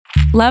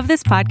Love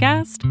this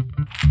podcast?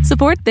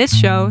 Support this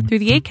show through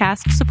the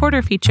Acast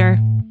supporter feature.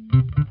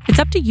 It's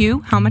up to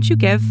you how much you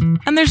give,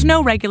 and there's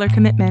no regular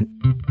commitment.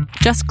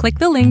 Just click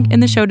the link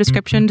in the show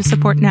description to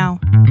support now.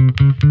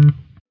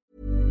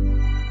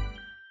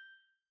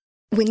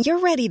 When you're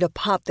ready to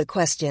pop the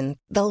question,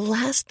 the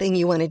last thing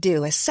you want to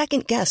do is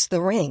second-guess the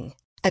ring.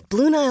 At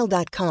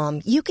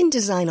BlueNile.com, you can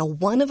design a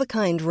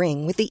one-of-a-kind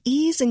ring with the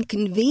ease and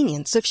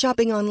convenience of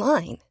shopping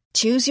online.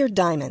 Choose your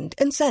diamond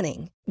and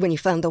setting. When you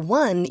find the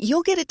one,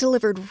 you'll get it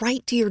delivered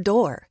right to your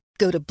door.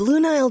 Go to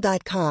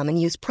BlueNile.com and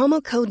use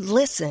promo code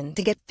LISTEN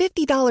to get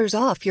 $50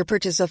 off your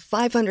purchase of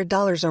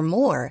 $500 or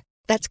more.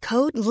 That's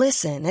code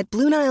LISTEN at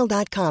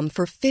BlueNile.com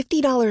for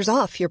 $50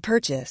 off your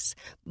purchase.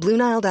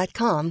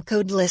 BlueNile.com,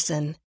 code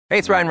LISTEN. Hey,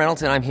 it's Ryan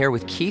Reynolds, and I'm here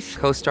with Keith,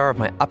 co-star of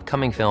my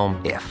upcoming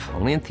film, If,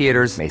 only in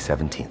theaters May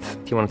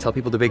 17th. Do you want to tell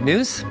people the big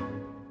news?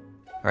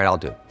 All right, I'll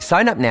do it.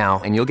 Sign up now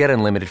and you'll get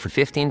unlimited for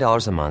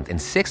 $15 a month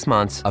and 6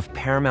 months of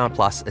Paramount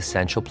Plus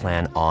Essential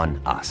Plan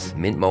on us.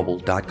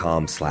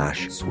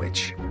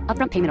 MintMobile.com/switch.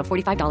 Upfront payment of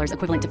 $45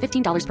 equivalent to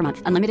 $15 per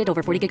month. Unlimited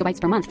over 40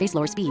 gigabytes per month. Face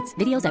lower speeds.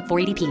 Videos at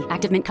 480p.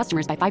 Active Mint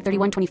customers by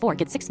 531.24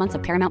 get 6 months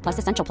of Paramount Plus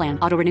Essential Plan.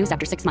 Auto renews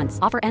after 6 months.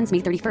 Offer ends May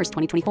 31st,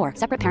 2024.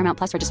 Separate Paramount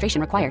Plus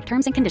registration required.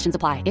 Terms and conditions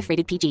apply if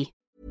rated PG.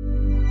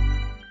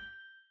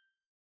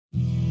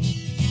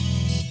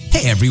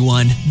 Hey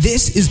everyone,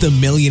 this is the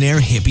Millionaire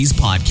Hippies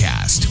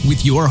Podcast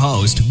with your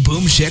host,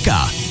 Boom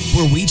Shikha,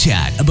 where we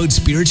chat about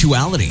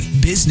spirituality,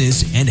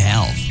 business, and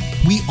health.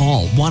 We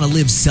all want to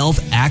live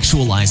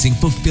self-actualizing,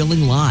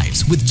 fulfilling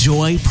lives with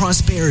joy,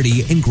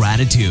 prosperity, and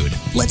gratitude.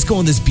 Let's go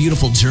on this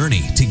beautiful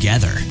journey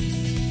together.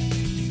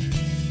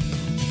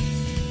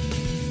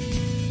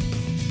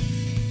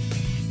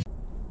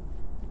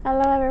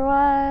 Hello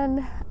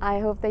everyone, I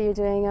hope that you're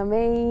doing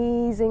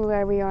amazing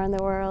wherever you are in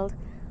the world.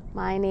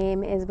 My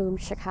name is Boom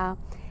Shikha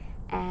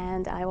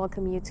and I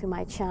welcome you to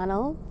my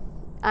channel.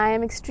 I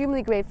am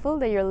extremely grateful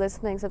that you're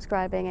listening,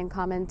 subscribing, and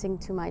commenting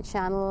to my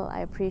channel.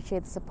 I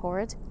appreciate the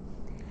support.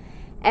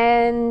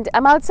 And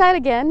I'm outside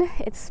again.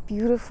 It's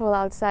beautiful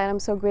outside. I'm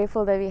so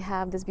grateful that we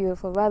have this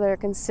beautiful weather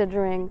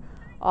considering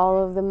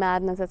all of the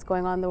madness that's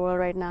going on in the world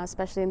right now,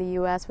 especially in the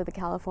US with the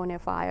California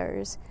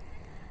fires.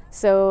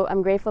 So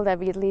I'm grateful that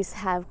we at least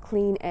have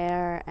clean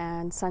air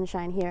and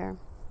sunshine here.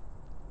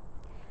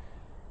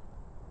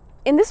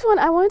 In this one,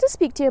 I wanted to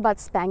speak to you about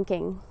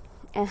spanking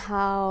and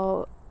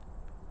how,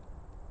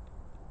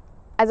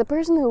 as a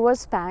person who was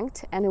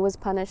spanked and who was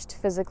punished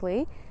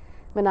physically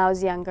when I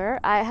was younger,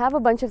 I have a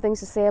bunch of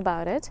things to say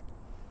about it.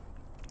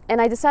 And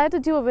I decided to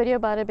do a video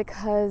about it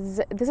because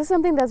this is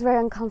something that's very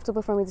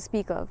uncomfortable for me to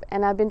speak of.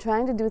 And I've been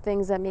trying to do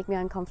things that make me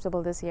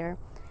uncomfortable this year.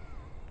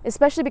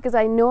 Especially because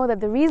I know that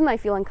the reason I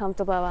feel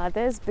uncomfortable about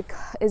this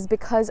is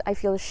because I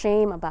feel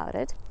shame about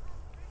it.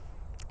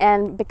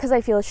 And because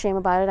I feel shame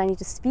about it, I need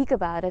to speak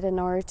about it in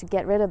order to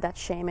get rid of that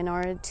shame, in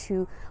order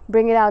to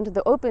bring it out into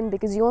the open,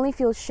 because you only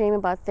feel shame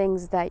about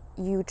things that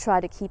you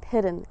try to keep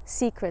hidden,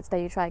 secrets that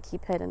you try to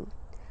keep hidden.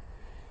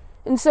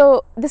 And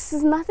so this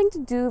is nothing to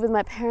do with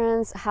my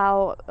parents,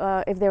 how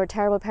if they were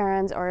terrible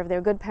parents or if they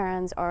were good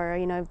parents, or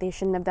if they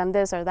shouldn't have done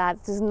this or that.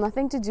 This has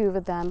nothing to do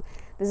with them.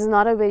 This is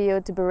not a video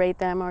to berate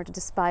them or to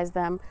despise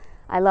them.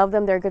 I love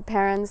them. They're good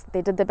parents.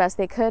 They did the best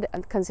they could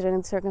considering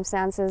the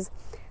circumstances.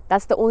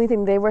 That's the only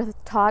thing they were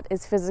taught,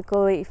 is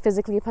physically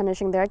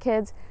punishing their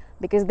kids,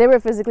 because they were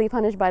physically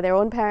punished by their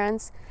own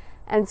parents.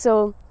 And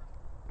so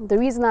the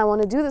reason I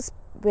want to do this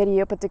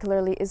video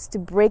particularly is to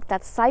break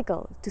that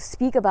cycle, to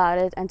speak about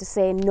it and to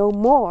say no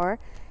more.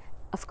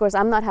 Of course,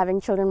 I'm not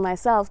having children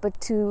myself, but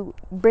to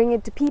bring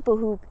it to people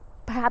who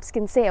perhaps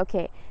can say,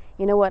 okay,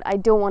 you know what, I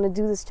don't want to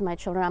do this to my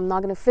children. I'm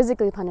not going to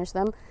physically punish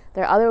them.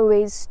 There are other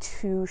ways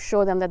to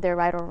show them that they're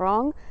right or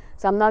wrong.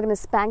 So I'm not going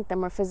to spank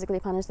them or physically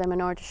punish them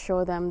in order to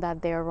show them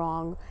that they're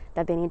wrong,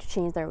 that they need to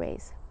change their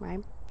ways,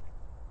 right?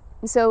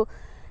 And so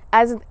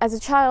as a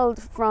child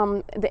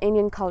from the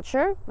Indian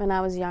culture, when I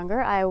was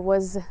younger, I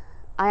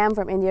am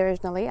from India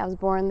originally. I was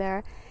born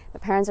there. My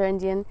parents are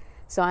Indian,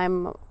 so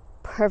I'm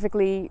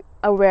perfectly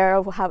aware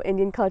of how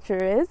Indian culture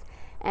is.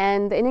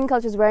 And the Indian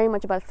culture is very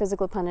much about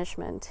physical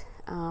punishment.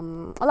 A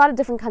lot of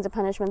different kinds of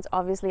punishments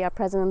obviously are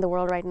present in the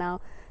world right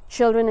now.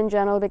 Children in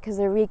general, because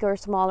they're weaker or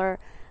smaller,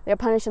 they're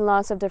punished in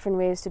lots of different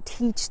ways to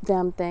teach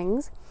them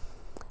things.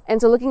 And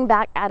so looking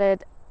back at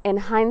it in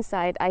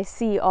hindsight, I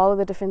see all of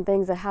the different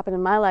things that happened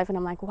in my life, and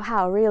I'm like,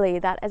 wow, really,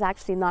 that is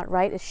actually not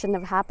right. It shouldn't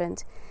have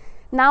happened.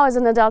 Now as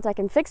an adult, I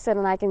can fix it,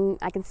 and I can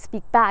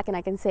speak back, and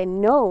I can say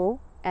no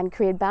and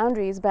create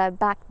boundaries. But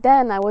back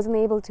then, I wasn't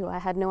able to. I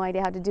had no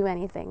idea how to do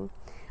anything.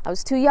 I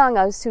was too young.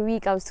 I was too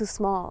weak. I was too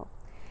small.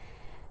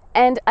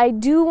 And I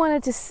do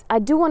want to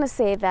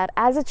say that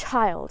as a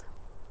child,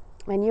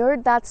 when you're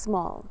that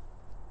small,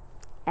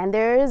 and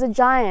there is a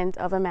giant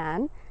of a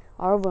man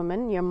or a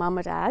woman, your mom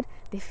or dad,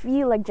 they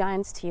feel like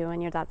giants to you when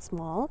you're that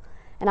small.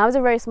 And I was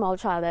a very small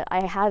child.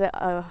 I had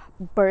a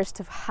burst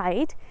of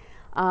height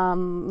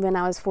when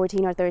I was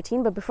 14 or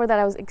 13, but before that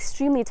I was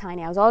extremely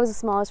tiny. I was always the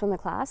smallest one in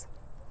the class.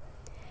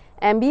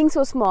 And being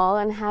so small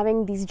and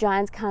having these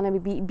giants kind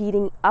of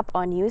beating up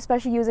on you,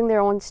 especially using their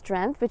own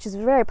strength, which is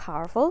very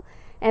powerful.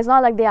 And it's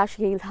not like they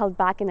actually held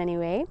back in any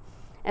way.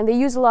 And they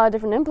use a lot of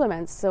different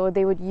implements. So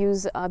they would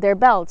use their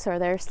belts or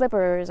their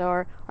slippers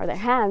or their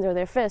hands or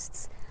their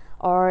fists.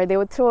 Or they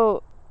would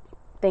throw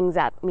things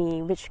at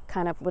me, which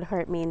kind of would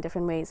hurt me in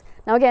different ways.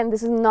 Now again,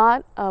 this is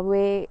not a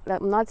way,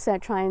 I'm not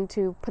trying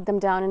to put them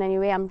down in any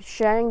way. I'm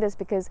sharing this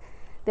because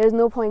there's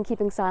no point in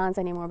keeping silence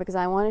anymore, because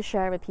I want to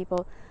share it with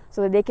people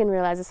so that they can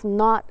realize it's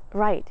not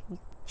right. You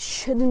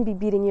shouldn't be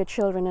beating your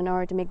children in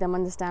order to make them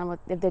understand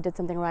if they did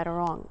something right or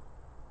wrong.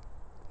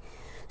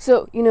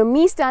 So,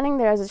 me standing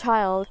there as a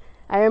child,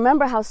 I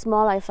remember how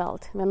small I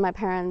felt when my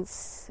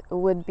parents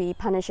would be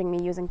punishing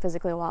me using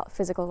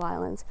physical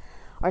violence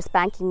or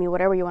spanking me,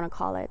 whatever you want to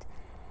call it.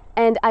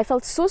 And I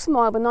felt so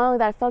small, but not only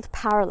that, I felt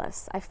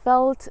powerless. I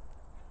felt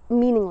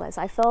meaningless.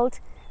 I felt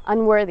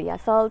unworthy.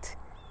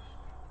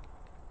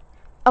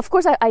 Of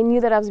course, I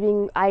knew that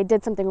I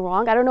did something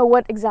wrong. I don't know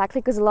what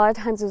exactly, because a lot of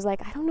times it was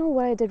like, I don't know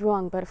what I did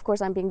wrong, but of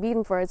course I'm being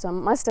beaten for it, so I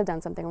must have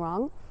done something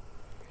wrong.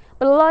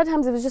 But a lot of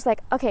times it was just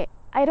like, okay,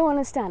 I don't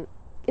understand.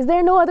 Is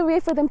there no other way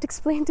for them to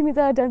explain to me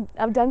that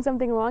I've done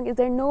something wrong? Is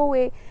there no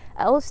way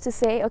else to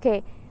say,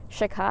 okay,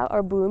 Shikha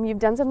or Boom, you've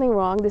done something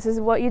wrong. This is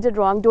what you did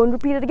wrong. Don't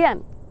repeat it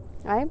again,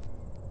 right?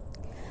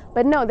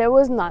 But no, there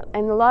was not.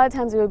 And a lot of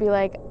times it would be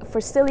like, for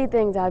silly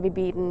things I'd be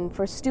beaten,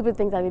 for stupid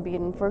things I'd be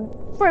beaten,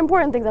 for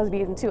important things I was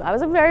beaten too. I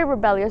was a very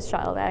rebellious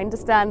child, I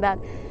understand that.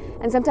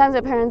 And sometimes my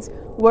parents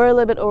were a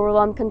little bit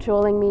overwhelmed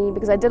controlling me,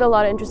 because I did a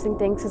lot of interesting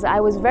things, because I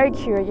was very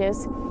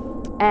curious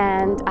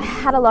and I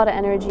had a lot of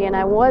energy, and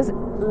I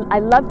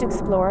loved to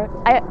explore.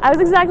 I was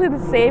exactly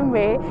the same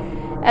way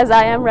as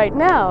I am right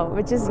now,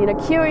 which is,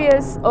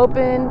 curious,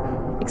 open,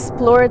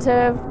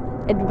 explorative,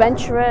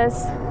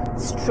 adventurous,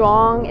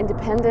 strong,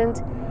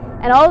 independent.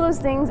 And all those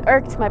things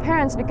irked my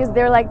parents, because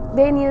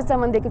they needed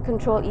someone they could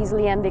control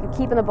easily and they could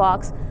keep in a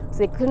box,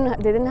 so they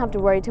didn't have to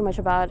worry too much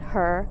about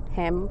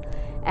him,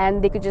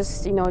 and they could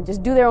just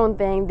do their own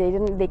thing.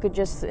 They could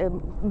just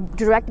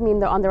direct me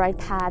on the right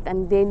path,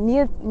 and they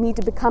needed me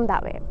to become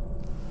that way.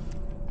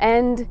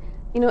 And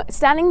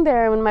standing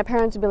there when my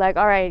parents would be like,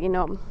 all right,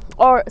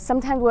 or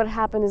sometimes what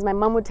happened is my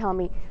mom would tell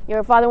me,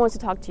 your father wants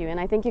to talk to you, and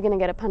I think you're going to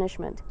get a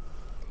punishment.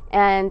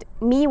 And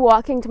me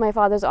walking to my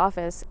father's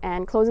office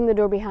and closing the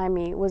door behind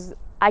me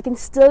I can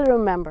still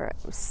remember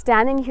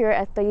standing here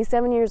at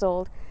 37 years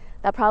old.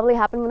 That probably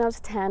happened when I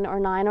was 10 or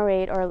 9 or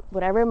 8 or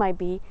whatever it might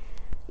be.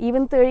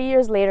 Even 30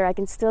 years later, I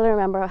can still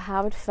remember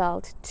how it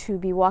felt to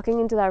be walking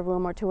into that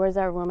room or towards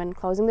that room and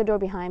closing the door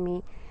behind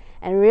me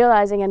and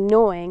realizing and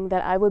knowing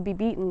that I would be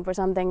beaten for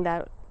something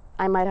that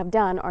I might have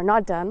done or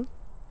not done.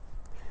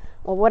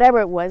 Or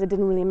whatever it was, it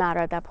didn't really matter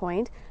at that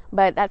point.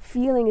 But that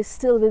feeling is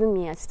still within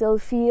me. I still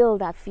feel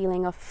that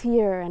feeling of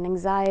fear and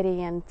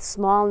anxiety and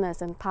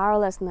smallness and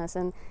powerlessness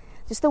and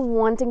just the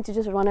wanting to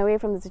just run away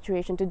from the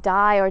situation, to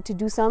die or to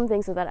do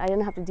something so that I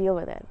didn't have to deal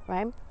with it,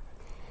 right?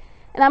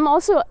 And I'm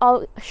also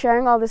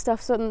sharing all this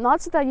stuff, so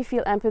not so that you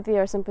feel empathy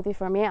or sympathy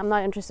for me. I'm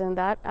not interested in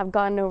that. I've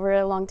gotten over it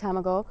a long time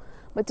ago.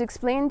 But to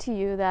explain to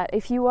you that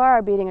if you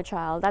are beating a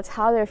child, that's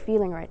how they're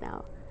feeling right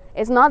now.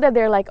 It's not that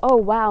they're like, oh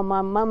wow,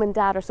 mom and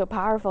dad are so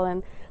powerful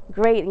and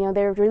great,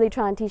 they're really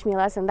trying to teach me a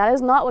lesson. That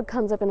is not what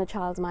comes up in a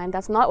child's mind.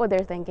 That's not what they're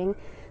thinking.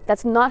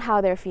 That's not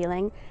how they're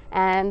feeling.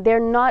 And they're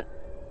not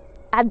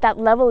at that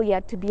level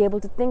yet to be able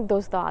to think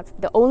those thoughts.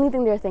 The only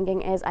thing they're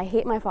thinking is, I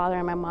hate my father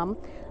and my mom.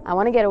 I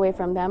want to get away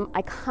from them.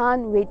 I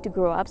can't wait to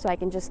grow up so I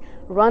can just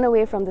run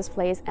away from this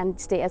place and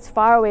stay as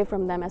far away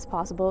from them as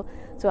possible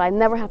so I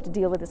never have to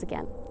deal with this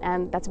again.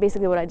 And that's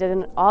basically what I did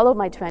in all of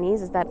my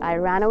 20s, is that I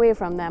ran away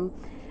from them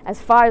as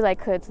far as I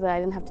could so that I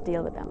didn't have to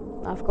deal with them.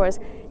 Of course,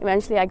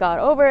 eventually I got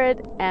over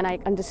it and I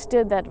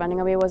understood that running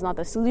away was not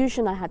the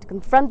solution. I had to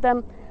confront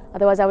them,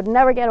 otherwise I would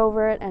never get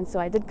over it, and so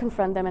I did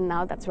confront them, and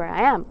now that's where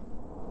I am.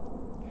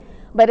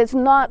 But it's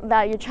not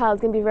that your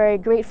child can be very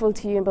grateful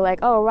to you and be like,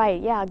 oh right,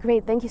 yeah,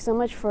 great, thank you so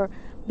much for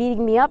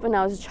beating me up when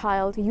I was a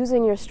child,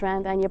 using your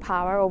strength and your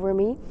power over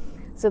me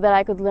so that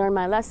I could learn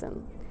my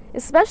lesson.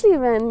 Especially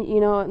when,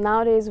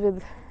 nowadays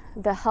with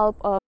the help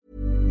of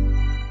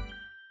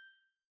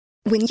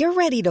When you're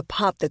ready to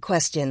pop the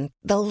question,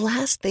 the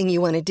last thing you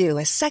want to do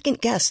is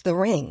second-guess the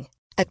ring.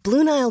 At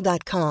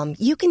BlueNile.com,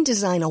 you can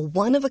design a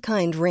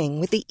one-of-a-kind ring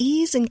with the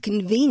ease and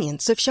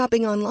convenience of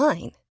shopping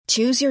online.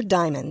 Choose your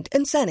diamond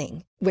and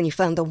setting. When you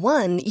find the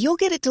one, you'll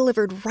get it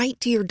delivered right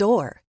to your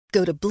door.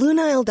 Go to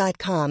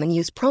BlueNile.com and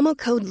use promo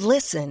code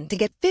LISTEN to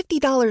get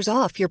 $50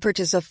 off your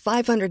purchase of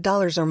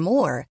 $500 or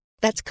more.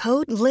 That's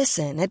code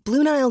LISTEN at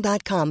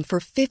BlueNile.com for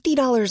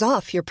 $50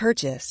 off your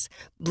purchase.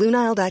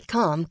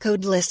 BlueNile.com,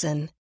 code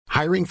LISTEN.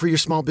 Hiring for your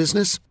small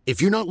business?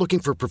 If you're not looking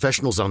for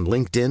professionals on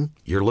LinkedIn,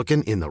 you're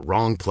looking in the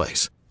wrong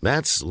place.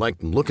 That's like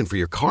looking for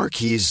your car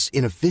keys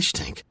in a fish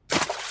tank.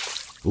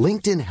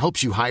 LinkedIn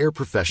helps you hire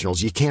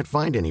professionals you can't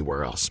find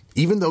anywhere else,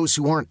 even those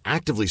who aren't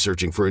actively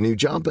searching for a new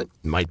job but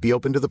might be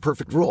open to the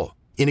perfect role.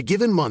 In a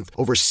given month,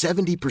 over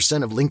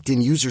 70% of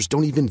LinkedIn users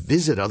don't even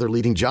visit other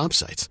leading job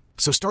sites.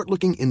 So start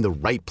looking in the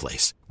right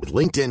place. With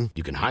LinkedIn,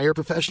 you can hire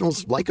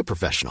professionals like a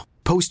professional.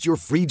 Post your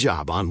free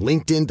job on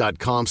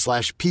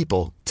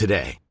linkedin.com/people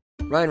today.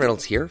 Ryan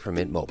Reynolds here from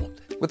Mint Mobile.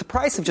 With the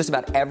price of just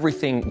about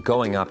everything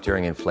going up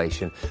during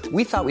inflation,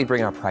 we thought we'd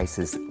bring our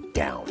prices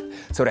down.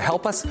 So to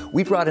help us,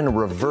 we brought in a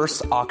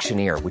reverse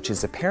auctioneer, which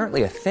is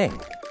apparently a thing.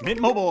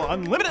 Mint Mobile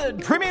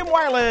Unlimited Premium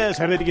Wireless.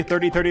 How to get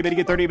 30, 30, bit to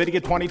get 30, bit to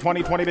get 20,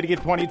 20, 20, bit to get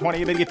 20,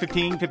 20, bit to get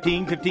 15,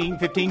 15, 15,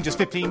 15, just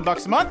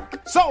 $15 a month?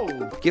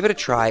 Sold! Give it a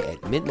try at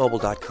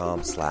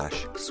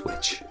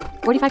mintmobile.com/switch.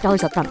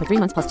 $45 up front for 3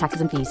 months plus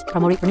taxes and fees.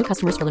 Promo rate for new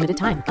customers for limited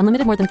time.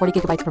 Unlimited more than 40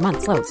 gigabytes per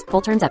month. Slows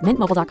full terms at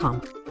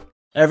mintmobile.com.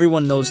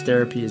 Everyone knows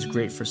therapy is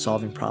great for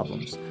solving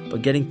problems,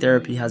 but getting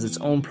therapy has its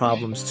own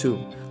problems too,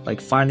 like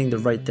finding the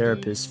right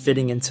therapist,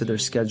 fitting into their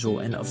schedule,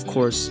 and of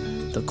course,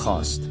 the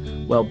cost.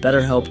 Well,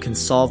 BetterHelp can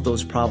solve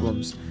those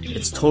problems.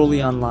 It's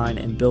totally online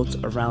and built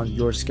around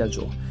your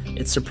schedule.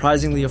 It's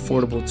surprisingly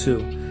affordable too.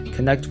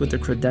 Connect with a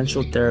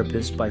credentialed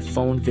therapist by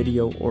phone,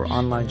 video, or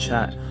online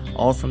chat,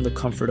 all from the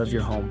comfort of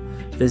your home.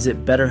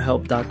 Visit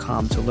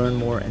BetterHelp.com to learn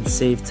more and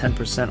save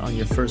 10% on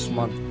your first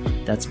month.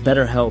 That's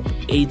BetterHelp,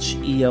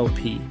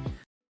 H-E-L-P.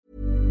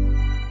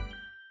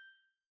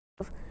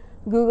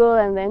 Google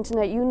and the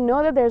internet, you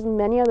know that there's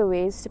many other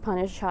ways to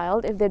punish a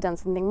child if they've done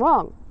something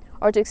wrong,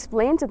 or to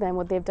explain to them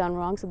what they've done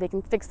wrong so they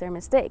can fix their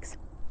mistakes.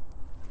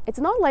 It's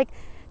not like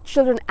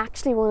children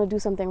actually want to do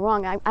something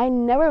wrong. I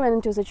never went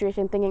into a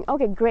situation thinking,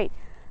 okay, great,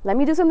 let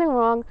me do something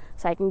wrong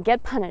so I can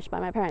get punished by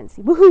my parents.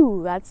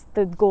 Woohoo, that's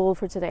the goal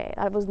for today.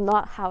 That was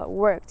not how it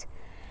worked.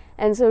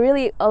 And so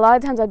really, a lot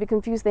of times I'd be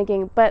confused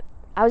thinking, but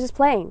I was just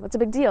playing. What's the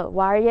big deal?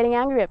 Why are you getting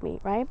angry at me,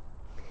 right?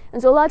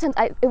 And so a lot of times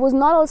it was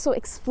not also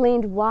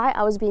explained why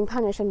I was being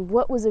punished and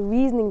what was the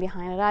reasoning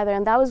behind it either.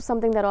 And that was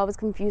something that always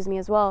confused me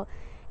as well.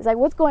 It's like,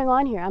 what's going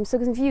on here? I'm so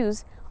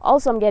confused.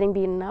 Also, I'm getting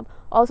beaten up.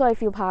 Also, I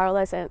feel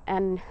powerless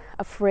and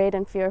afraid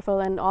and fearful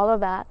and all of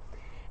that.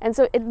 And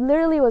so it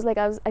literally was like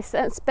I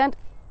spent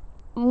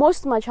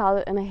most of my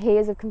childhood in a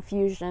haze of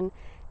confusion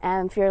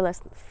and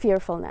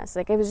fearfulness.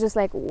 Like, it was just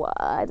like,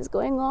 what is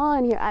going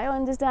on here? I don't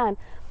understand.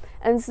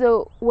 And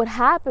so what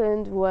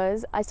happened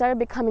was I started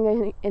becoming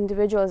an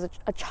individual as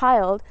a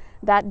child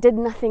that did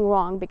nothing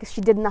wrong because she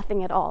did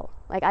nothing at all.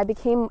 Like, I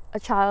became a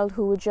child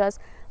who would just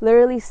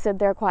literally sit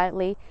there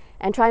quietly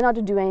and try not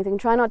to do anything,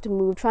 try not to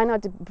move, try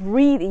not to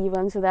breathe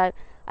even, so that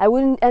I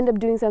wouldn't end up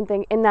doing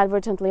something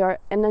inadvertently or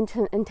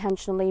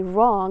intentionally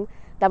wrong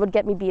that would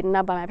get me beaten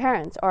up by my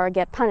parents or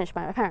get punished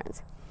by my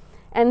parents.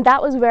 And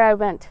that was where I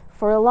went.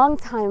 For a long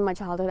time in my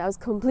childhood, I was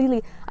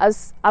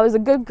a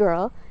good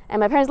girl, and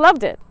my parents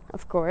loved it,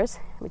 of course,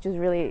 which is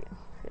really,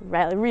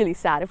 really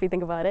sad if we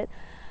think about it.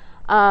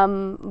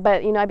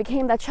 But, I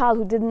became that child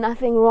who did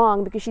nothing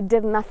wrong because she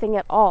did nothing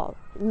at all.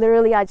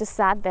 Literally, I just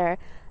sat there.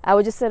 I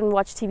would just sit and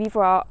watch TV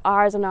for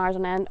hours and hours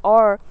on end,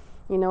 or,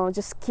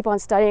 just keep on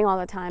studying all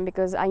the time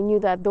because I knew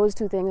that those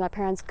two things my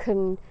parents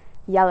couldn't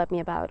yell at me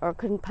about or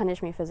couldn't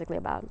punish me physically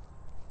about.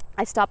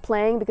 I stopped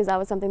playing because that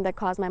was something that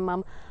caused my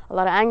mom a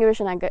lot of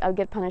anguish, and I would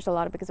get punished a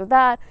lot because of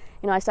that.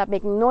 I stopped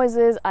making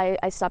noises. I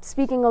stopped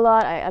speaking a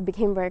lot. I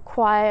became very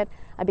quiet.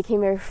 I became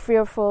very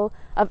fearful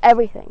of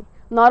everything.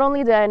 Not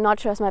only did I not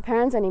trust my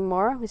parents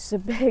anymore, which is a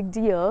big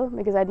deal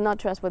because I did not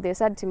trust what they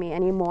said to me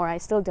anymore. I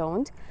still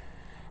don't.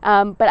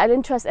 But I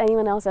didn't trust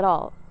anyone else at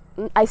all.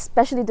 I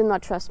especially did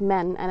not trust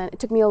men, and it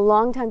took me a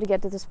long time to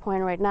get to this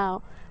point right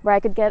now where I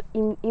could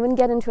even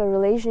get into a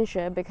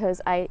relationship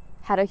because I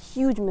had a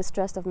huge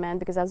mistrust of men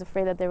because I was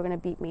afraid that they were going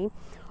to beat me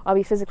or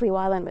be physically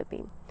violent with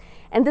me.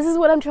 And this is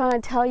what I'm trying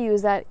to tell you,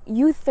 is that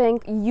you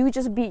think you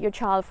just beat your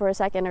child for a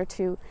second or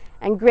two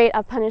and great,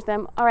 I've punished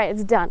them. All right,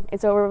 it's done.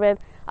 It's over with.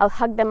 I'll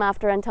hug them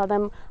after and tell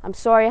them, I'm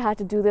sorry I had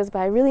to do this, but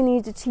I really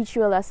need to teach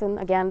you a lesson.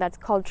 Again, that's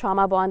called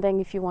trauma bonding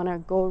if you want to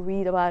go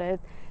read about it.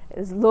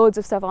 There's loads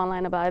of stuff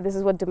online about it. This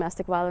is what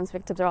domestic violence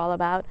victims are all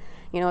about.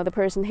 The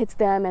person hits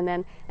them and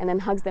then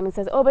hugs them and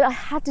says, oh, but I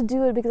had to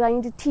do it because I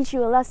need to teach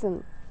you a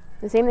lesson.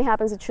 The same thing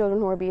happens to children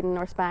who are beaten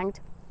or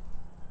spanked.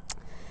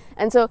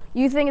 And so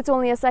you think it's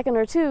only a second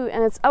or two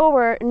and it's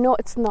over. No,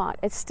 it's not.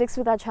 It sticks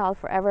with that child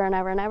forever and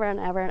ever and ever and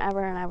ever and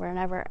ever and ever and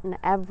ever and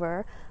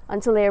ever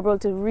until they're able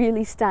to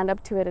really stand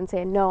up to it and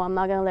say, no, I'm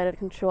not going to let it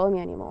control me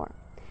anymore.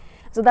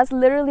 So that's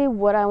literally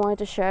what I wanted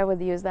to share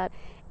with you, is that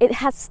it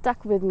has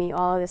stuck with me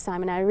all this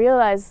time. And I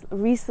realized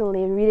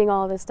recently, reading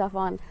all this stuff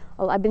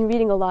I've been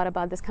reading a lot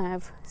about this kind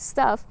of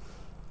stuff,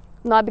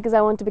 not because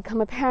I want to become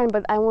a parent,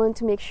 but I want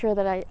to make sure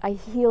that I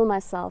heal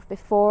myself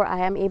before I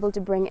am able to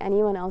bring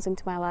anyone else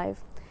into my life.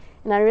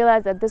 And I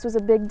realized that this was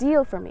a big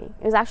deal for me.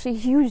 It was actually a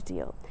huge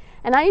deal.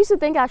 And I used to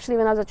think actually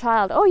when I was a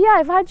child, oh yeah,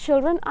 if I had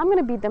children, I'm going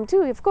to beat them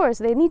too. Of course,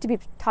 they need to be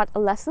taught a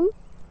lesson,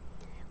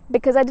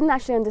 because I didn't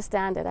actually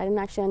understand it. I didn't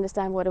actually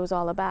understand what it was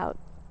all about.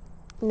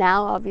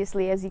 Now,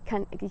 obviously, as you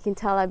can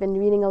tell, I've been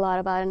reading a lot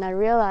about it, and I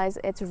realize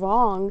it's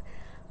wrong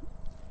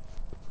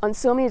on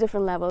so many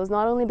different levels,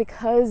 not only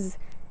because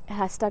it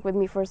has stuck with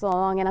me for so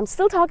long, and I'm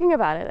still talking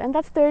about it, and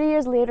that's 30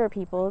 years later,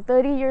 people.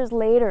 30 years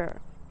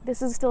later,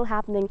 this is still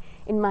happening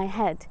in my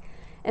head.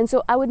 And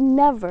so I would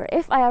never,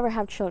 if I ever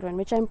have children,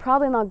 which I'm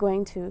probably not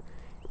going to,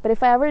 But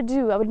if I ever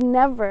do, I would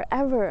never,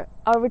 ever,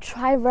 I would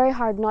try very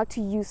hard not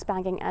to use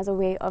spanking as a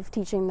way of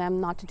teaching them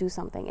not to do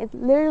something. It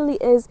literally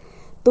is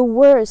the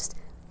worst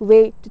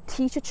way to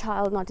teach a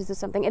child not to do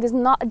something. It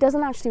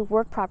doesn't actually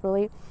work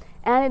properly,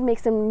 and it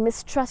makes them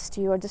mistrust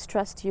you or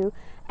distrust you,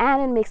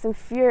 and it makes them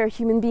fear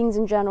human beings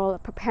in general,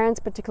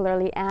 parents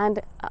particularly,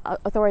 and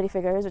authority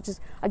figures, which is,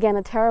 again,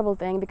 a terrible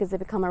thing because they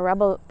become a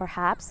rebel,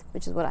 perhaps,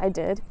 which is what I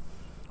did,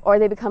 or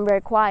they become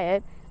very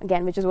quiet,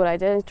 again, which is what I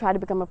did, try to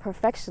become a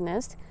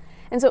perfectionist.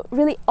 And so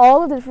really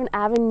all of the different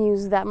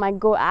avenues that might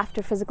go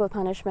after physical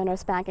punishment or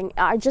spanking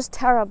are just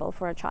terrible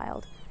for a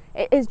child.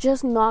 It's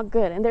just not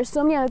good. And there's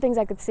so many other things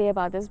I could say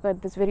about this,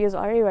 but this video is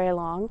already very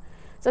long.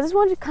 So I just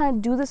wanted to kind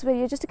of do this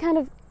video just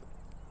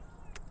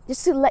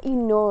to let you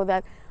know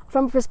that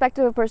from a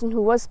perspective of a person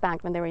who was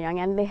spanked when they were young,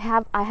 and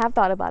I have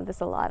thought about this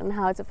a lot and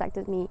how it's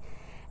affected me.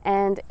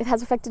 And it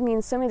has affected me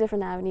in so many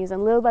different avenues,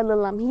 and little by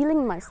little I'm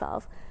healing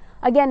myself.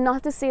 Again,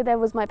 not to say that it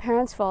was my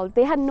parents' fault.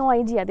 They had no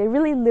idea. They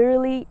really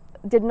literally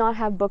did not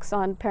have books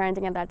on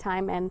parenting at that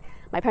time, and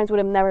my parents would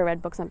have never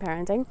read books on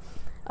parenting.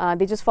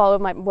 They just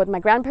followed what my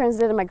grandparents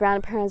did, and my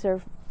grandparents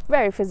are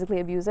very physically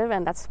abusive,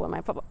 and that's what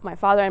my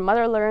father and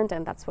mother learned,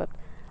 and that's what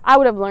I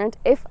would have learned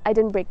if I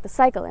didn't break the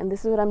cycle. And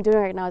this is what I'm doing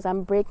right now, is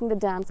I'm breaking the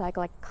damn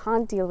cycle. I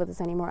can't deal with this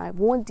anymore. I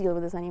won't deal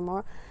with this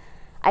anymore.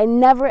 I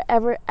never,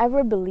 ever,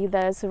 ever believe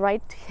that it's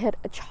right to hit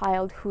a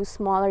child who's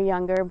smaller,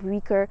 younger,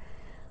 weaker,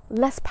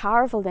 less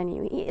powerful than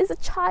you. He is a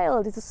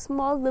child. He's a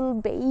small little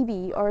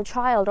baby or a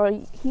child,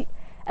 or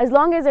as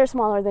long as they're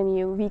smaller than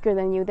you, weaker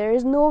than you, there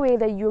is no way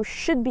that you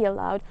should be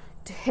allowed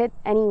to hit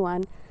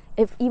anyone,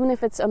 even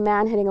if it's a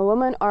man hitting a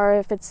woman, or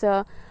if it's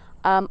a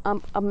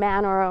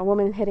man or a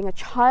woman hitting a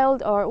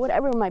child, or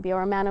whatever it might be,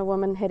 or a man or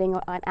woman hitting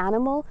an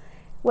animal,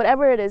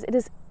 whatever it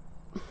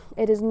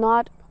is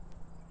not,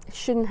 it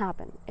shouldn't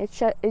happen. It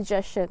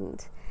just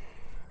shouldn't.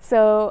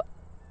 So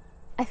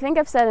I think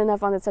I've said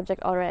enough on the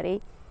subject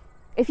already.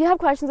 If you have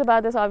questions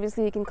about this,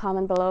 obviously you can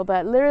comment below,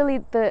 but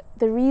literally the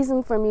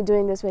reason for me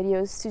doing this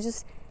video is to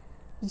just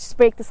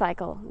break the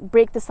cycle,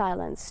 break the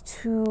silence,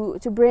 to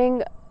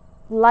bring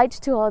light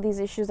to all these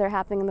issues that are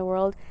happening in the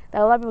world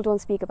that a lot of people don't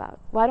speak about.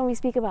 Why don't we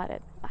speak about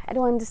it? I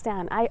don't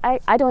understand. I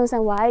don't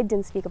understand why I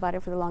didn't speak about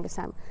it for the longest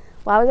time.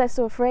 Why was I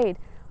so afraid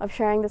of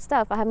sharing this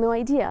stuff? I have no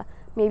idea.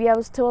 Maybe I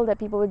was told that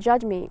people would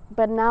judge me,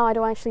 but now I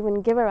don't actually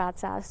even give a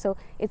rat's ass, so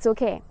it's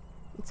okay.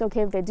 It's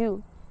okay if they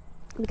do,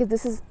 because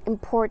this is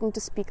important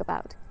to speak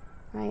about,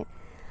 right?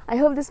 I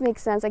hope this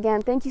makes sense.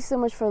 Again, thank you so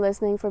much for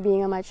listening, for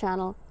being on my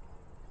channel.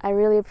 I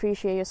really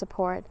appreciate your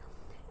support,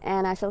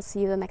 and I shall see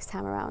you the next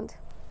time around.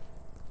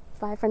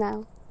 Bye for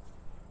now.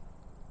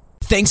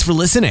 Thanks for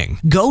listening.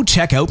 Go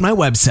check out my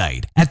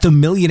website at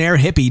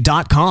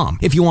themillionairehippie.com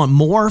if you want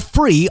more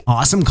free,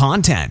 awesome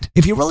content.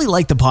 If you really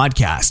like the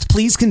podcast,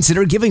 please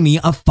consider giving me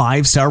a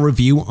 5-star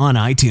review on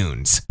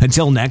iTunes.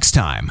 Until next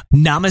time,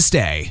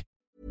 namaste.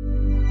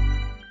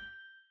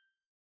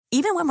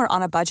 Even when we're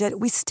on a budget,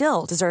 we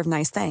still deserve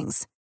nice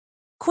things.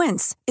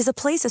 Quince is a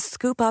place to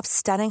scoop up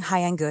stunning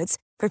high-end goods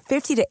for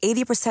 50 to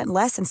 80%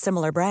 less than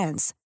similar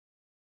brands.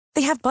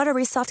 They have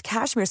buttery soft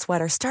cashmere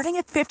sweaters starting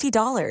at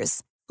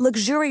 $50,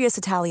 luxurious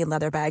Italian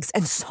leather bags,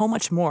 and so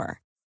much more.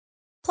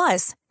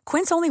 Plus,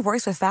 Quince only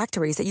works with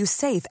factories that use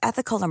safe,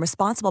 ethical, and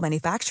responsible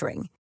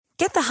manufacturing.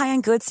 Get the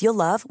high-end goods you'll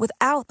love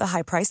without the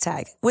high price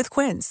tag with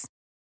Quince.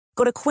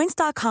 Go to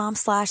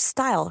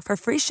quince.com/style for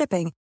free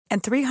shipping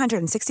and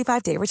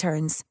 365-day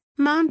returns.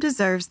 Mom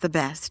deserves the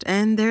best,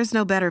 and there's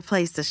no better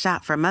place to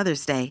shop for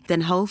Mother's Day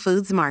than Whole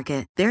Foods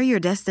Market. They're your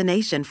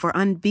destination for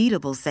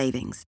unbeatable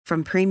savings,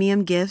 from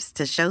premium gifts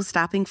to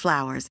show-stopping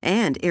flowers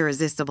and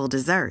irresistible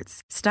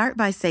desserts. Start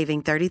by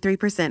saving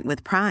 33%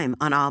 with Prime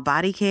on all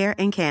body care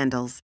and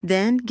candles.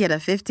 Then get a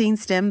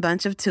 15-stem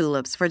bunch of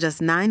tulips for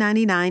just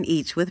 $9.99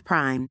 each with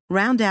Prime.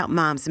 Round out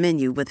Mom's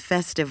menu with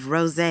festive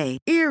rosé,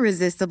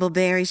 irresistible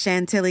berry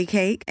chantilly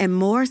cake, and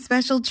more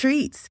special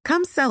treats.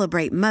 Come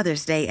celebrate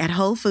Mother's Day at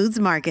Whole Foods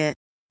Market.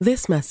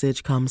 This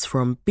message comes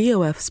from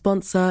BOF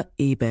sponsor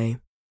eBay.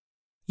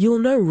 You'll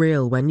know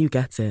real when you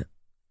get it.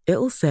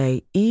 It'll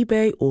say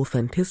eBay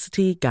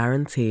Authenticity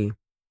Guarantee.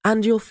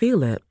 And you'll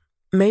feel it.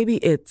 Maybe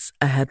it's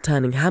a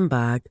head-turning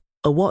handbag,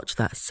 a watch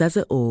that says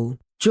it all,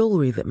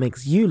 jewelry that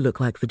makes you look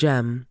like the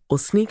gem, or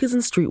sneakers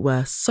and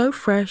streetwear so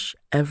fresh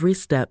every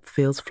step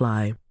feels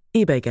fly.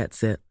 eBay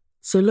gets it.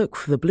 So look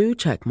for the blue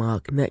check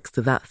mark next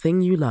to that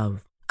thing you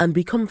love. And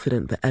be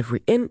confident that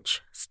every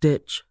inch,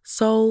 stitch,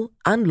 sole,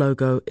 and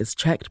logo is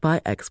checked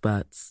by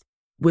experts.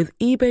 With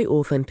eBay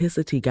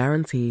Authenticity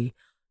Guarantee,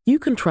 you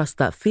can trust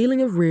that feeling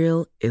of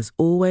real is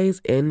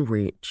always in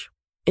reach.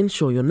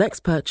 Ensure your next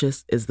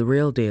purchase is the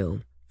real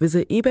deal.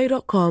 Visit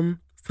ebay.com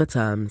for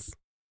terms.